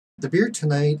The beer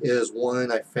tonight is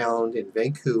one I found in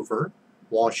Vancouver,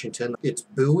 Washington. It's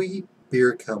Buoy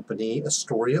Beer Company,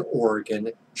 Astoria,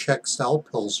 Oregon, Czech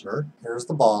Pilsner. Here's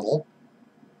the bottle.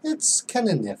 It's kind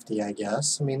of nifty, I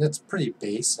guess. I mean, it's pretty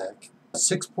basic.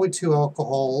 6.2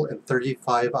 alcohol and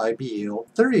 35 IBU.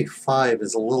 35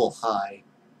 is a little high,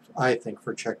 I think,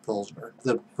 for Czech Pilsner.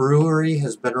 The brewery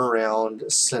has been around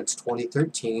since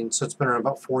 2013, so it's been around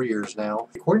about 4 years now.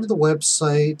 According to the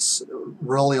website,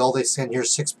 really all they say in here is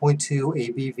 6.2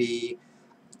 ABV,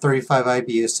 35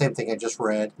 IBU, same thing I just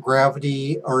read.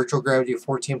 Gravity, original gravity of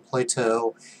 14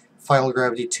 Plateau, final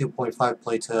gravity 2.5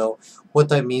 Plateau. What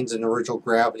that means in original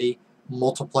gravity,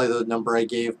 multiply the number I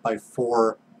gave by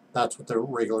 4. That's what the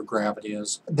regular gravity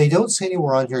is. They don't say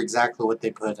anywhere on here exactly what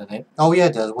they put in it. Oh yeah,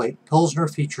 it does. Wait. Pilsner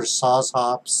features Saaz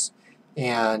hops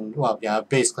and, well, yeah,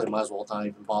 basically might as well not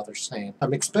even bother saying.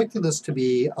 I'm expecting this to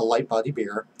be a light body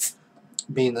beer,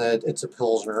 being that it's a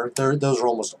Pilsner. Those are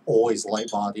almost always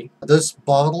light body. This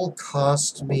bottle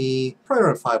cost me probably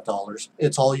around $5.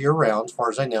 It's all year round, as far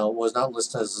as I know. It was not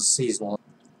listed as a seasonal.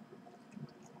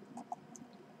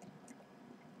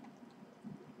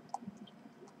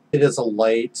 It is a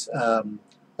light,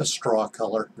 a straw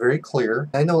color, very clear.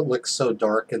 I know it looks so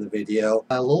dark in the video.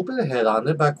 A little bit of head on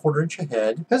it, about a quarter-inch of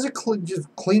head. It has a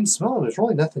clean smell. There's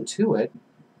really nothing to it.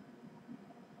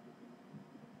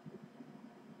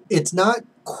 It's not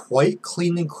quite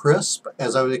clean and crisp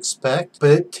as I would expect, but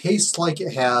it tastes like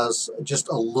it has just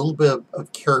a little bit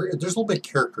of character. There's a little bit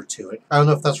of character to it. I don't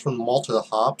know if that's from the malt or the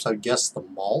hops. I would guess the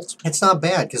malt. It's not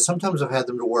bad, because sometimes I've had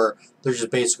them to where they're just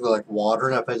basically like water,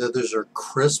 and I've had others are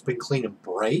crisp and clean and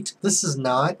bright. This is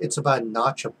not. It's about a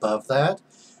notch above that,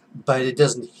 but it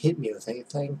doesn't hit me with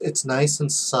anything. It's nice and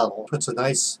subtle. It's a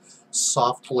nice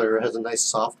soft layer. It has a nice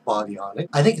soft body on it.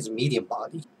 I think it's medium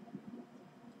body.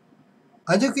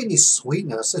 I don't get any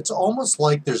sweetness. It's almost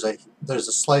like there's a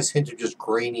slight hint of just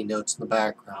grainy notes in the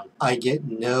background. I get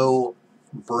no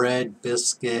bread,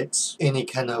 biscuit, any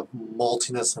kind of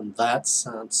maltiness in that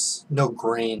sense. No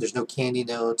grain. There's no candy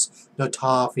notes, no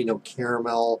toffee, no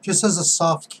caramel. Just has a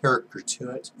soft character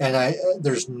to it. And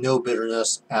there's no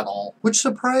bitterness at all, which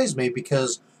surprised me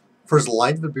because for as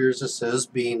light of a beer as this is,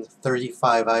 being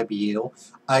 35 IBU,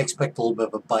 I expect a little bit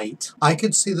of a bite. I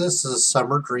could see this as a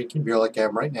summer drinking beer like I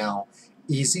am right now.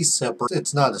 Easy sipper.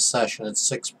 It's not a session. It's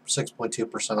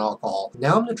 6.2% alcohol.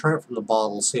 Now I'm going to try it from the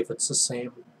bottle, see if it's the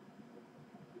same.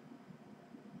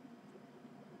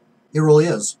 It really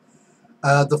is.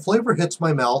 The flavor hits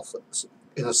my mouth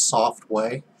in a soft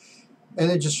way, and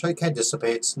it just kind of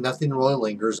dissipates. Nothing really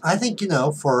lingers. I think,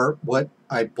 for what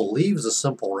I believe is a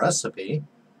simple recipe,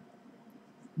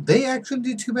 they actually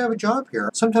do too bad of a job here.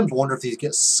 Sometimes wonder if these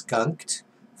get skunked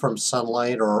from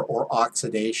sunlight or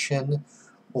oxidation,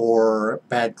 or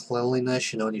bad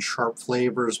cleanliness, any sharp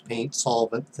flavors, paint,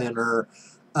 solvent, thinner,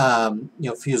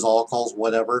 fused alcohols,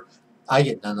 whatever. I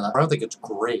get none of that. I don't think it's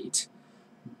great,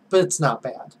 but it's not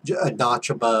bad. A notch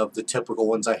above the typical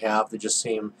ones I have that just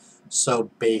seem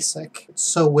so basic.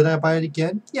 So would I buy it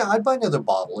again? Yeah, I'd buy another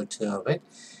bottle or two of it,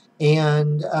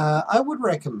 and I would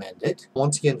recommend it.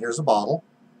 Once again, here's a bottle,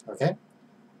 okay?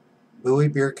 Buoy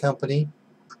Beer Company.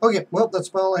 Okay, well, that's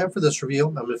about all I have for this review.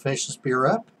 I'm going to finish this beer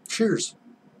up. Cheers.